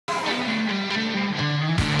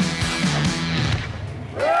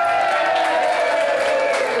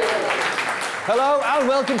Hello and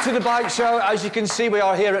welcome to the Bike Show. As you can see, we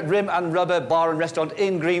are here at Rim and Rubber Bar and Restaurant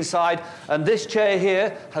in Greenside, and this chair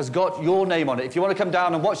here has got your name on it. If you want to come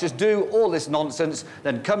down and watch us do all this nonsense,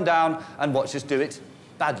 then come down and watch us do it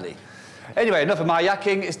badly. Anyway, enough of my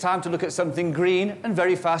yakking. It's time to look at something green and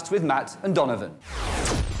very fast with Matt and Donovan.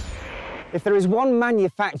 If there is one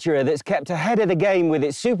manufacturer that's kept ahead of the game with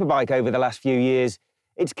its superbike over the last few years,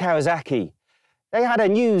 it's Kawasaki. They had a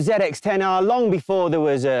new ZX10R long before there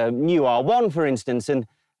was a new R1, for instance, and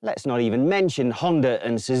let's not even mention Honda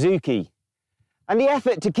and Suzuki. And the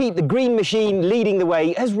effort to keep the green machine leading the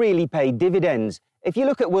way has really paid dividends. If you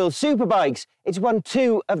look at World Superbikes, it's won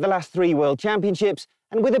 2 of the last 3 World Championships,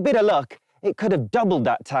 and with a bit of luck, it could have doubled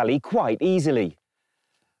that tally quite easily.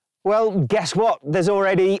 Well, guess what? There's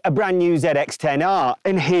already a brand new ZX10R,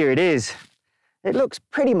 and here it is. It looks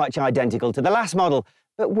pretty much identical to the last model,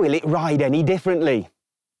 but will it ride any differently?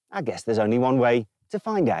 I guess there's only one way to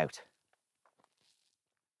find out.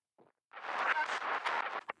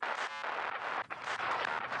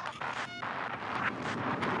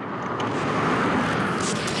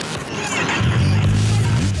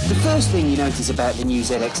 The first thing you notice about the new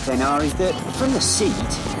ZX10R is that, from the seat,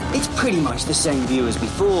 it's pretty much the same view as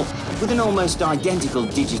before, with an almost identical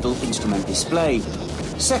digital instrument display.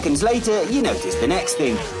 Seconds later, you notice the next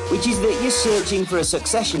thing, which is that you're searching for a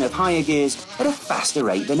succession of higher gears at a faster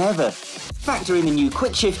rate than ever. Factor in the new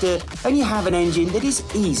quick shifter, and you have an engine that is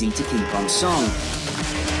easy to keep on song.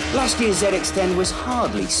 Last year's ZX10 was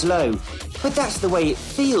hardly slow, but that's the way it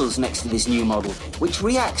feels next to this new model, which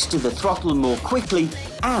reacts to the throttle more quickly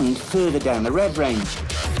and further down the rev range.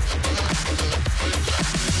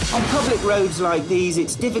 On public roads like these,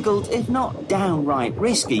 it's difficult, if not downright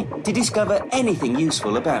risky, to discover anything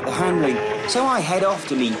useful about the handling. So I head off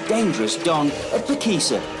to meet Dangerous Don at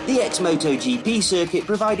Pakisa, the ex-MotoGP circuit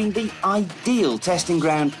providing the ideal testing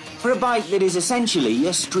ground for a bike that is essentially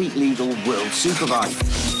a street-legal world superbike.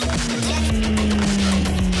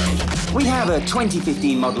 We have a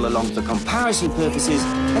 2015 model along for comparison purposes,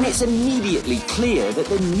 and it's immediately clear that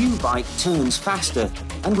the new bike turns faster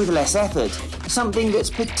and with less effort, something that's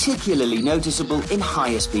particularly noticeable in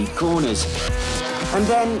higher speed corners. And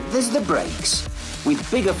then there's the brakes.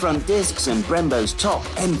 With bigger front discs and Brembo's top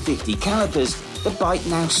M50 calipers, the bike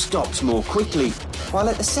now stops more quickly, while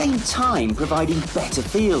at the same time providing better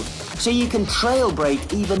feel, so you can trail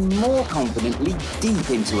brake even more confidently deep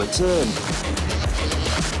into a turn.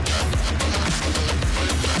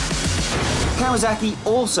 Kawasaki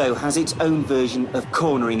also has its own version of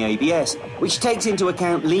cornering ABS, which takes into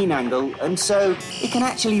account lean angle, and so it can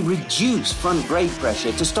actually reduce front brake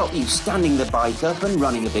pressure to stop you standing the bike up and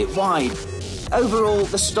running a bit wide. Overall,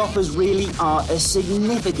 the stoppers really are a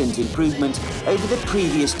significant improvement over the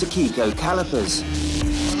previous Takiko calipers.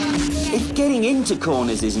 If getting into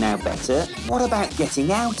corners is now better, what about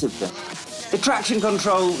getting out of them? The traction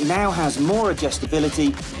control now has more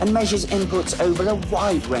adjustability and measures inputs over a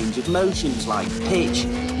wide range of motions like pitch,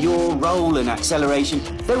 yaw, roll and acceleration.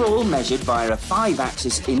 They're all measured via a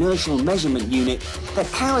 5-axis inertial measurement unit that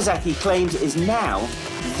Kawasaki claims is now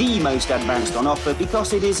the most advanced on offer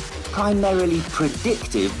because it is primarily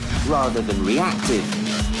predictive rather than reactive.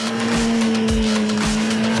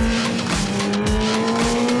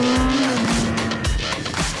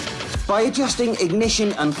 By adjusting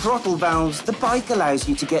ignition and throttle valves, the bike allows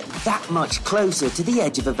you to get that much closer to the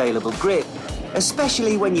edge of available grip,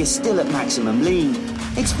 especially when you're still at maximum lean.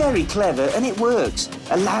 It's very clever and it works,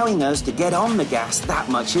 allowing us to get on the gas that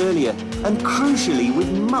much earlier, and crucially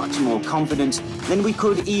with much more confidence than we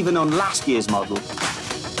could even on last year's model.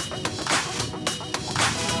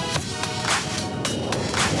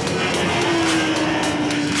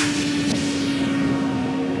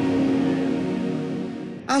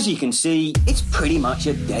 As you can see, it's pretty much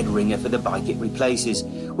a dead ringer for the bike it replaces,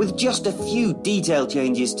 with just a few detail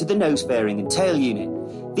changes to the nose fairing and tail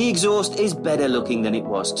unit. The exhaust is better looking than it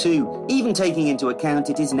was too, even taking into account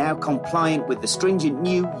it is now compliant with the stringent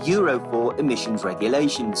new Euro 4 emissions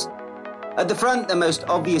regulations. At the front, the most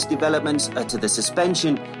obvious developments are to the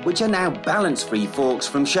suspension, which are now balance-free forks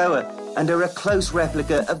from Showa, and are a close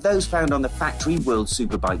replica of those found on the factory World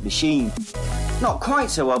Superbike machine. Not quite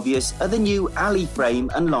so obvious are the new alley frame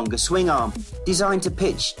and longer swing arm, designed to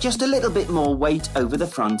pitch just a little bit more weight over the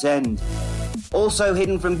front end. Also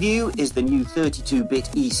hidden from view is the new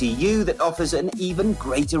 32-bit ECU that offers an even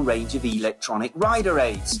greater range of electronic rider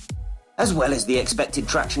aids. As well as the expected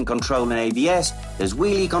traction control and ABS, there's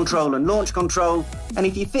wheelie control and launch control, and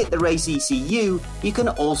if you fit the race ECU, you can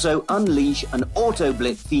also unleash an auto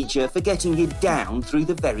blip feature for getting you down through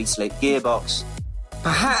the very slick gearbox.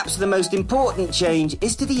 Perhaps the most important change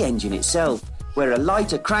is to the engine itself, where a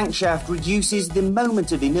lighter crankshaft reduces the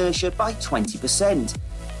moment of inertia by 20%.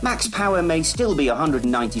 Max power may still be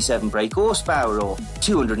 197 brake horsepower or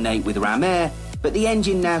 208 with ram air, but the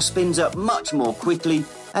engine now spins up much more quickly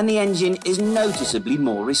and the engine is noticeably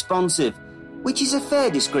more responsive, which is a fair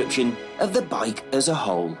description of the bike as a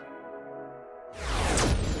whole.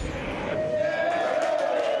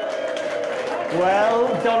 Well,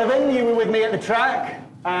 Donovan, you were with me at the track,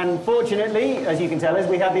 and fortunately, as you can tell us,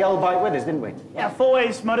 we had the old bike with us, didn't we? Yeah, Four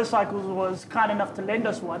Ways Motorcycles was kind enough to lend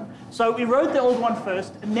us one. So we rode the old one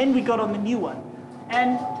first, and then we got on the new one.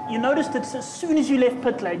 And you noticed that as soon as you left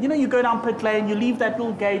pit lane, you know, you go down pit lane, you leave that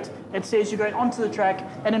little gate that says you're going onto the track,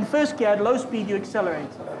 and in first gear at low speed you accelerate.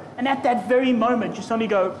 And at that very moment, you suddenly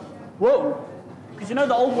go, whoa. Because you know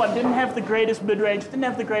the old one didn't have the greatest mid-range, didn't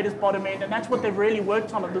have the greatest bottom end, and that's what they've really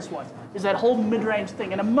worked on this one, is that whole mid-range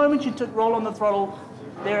thing. And the moment you took roll on the throttle,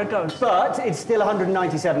 there it goes. But it's still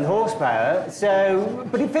 197 horsepower,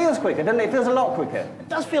 but it feels quicker, doesn't it? It feels a lot quicker. It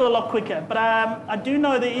does feel a lot quicker, but I do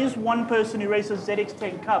know there is one person who races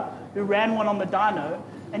ZX10 Cup who ran one on the dyno,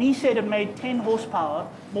 and he said it made 10 horsepower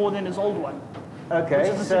more than his old one.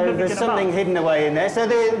 Okay, so there's something hidden away in there. So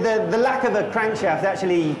the lack of a crankshaft,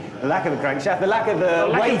 actually, the lack of weight on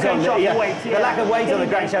the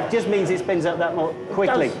crankshaft just means it spins up that more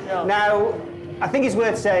quickly. It does, yeah. Now, I think it's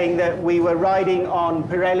worth saying that we were riding on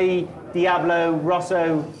Pirelli, Diablo,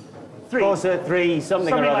 Rosso, Corsa 3,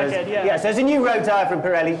 something or other. Like it, yeah. Yeah, so it's a new road tyre from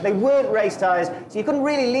Pirelli. They weren't race tyres, so you couldn't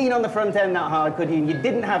really lean on the front end that hard, could you? And you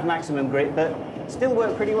didn't have maximum grip, but still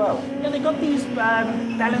worked pretty well. Yeah, they got these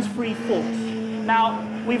balance-free forks. Now,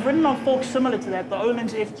 we've ridden on forks similar to that, the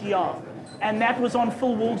Olin's FGR. And that was on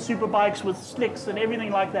full-walled superbikes with slicks and everything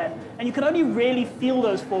like that. And you can only really feel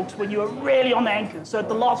those forks when you are really on the anchor. So at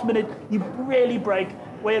the last minute, you really brake.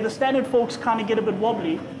 Where the standard forks kind of get a bit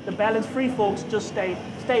wobbly, the balance-free forks just stay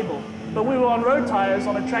stable. But we were on road tyres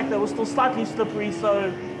on a track that was still slightly slippery,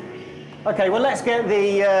 so... Okay, well, let's get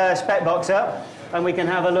the spec box up and we can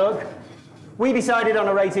have a look. We decided on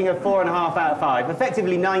a rating of 4.5 out of 5,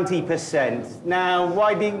 effectively 90%. Now,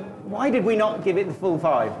 why did we not give it the full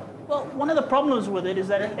 5? Well, one of the problems with it is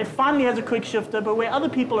that it finally has a quick shifter, but where other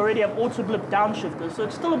people already have auto-blip downshifters, so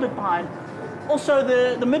it's still a bit behind. Also,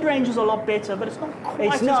 the mid-range is a lot better, but it's not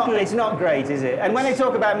quite as good. It's not great, is it? And when they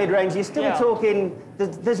talk about mid-range, you're still talking,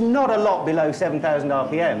 there's not a lot below 7,000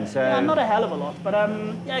 RPM, so... Yeah, not a hell of a lot, but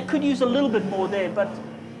yeah, it could use a little bit more there, but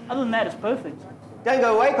other than that, it's perfect. Don't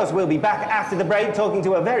go away, because we'll be back after the break talking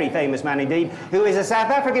to a very famous man indeed, who is a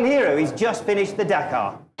South African hero. He's just finished the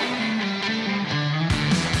Dakar.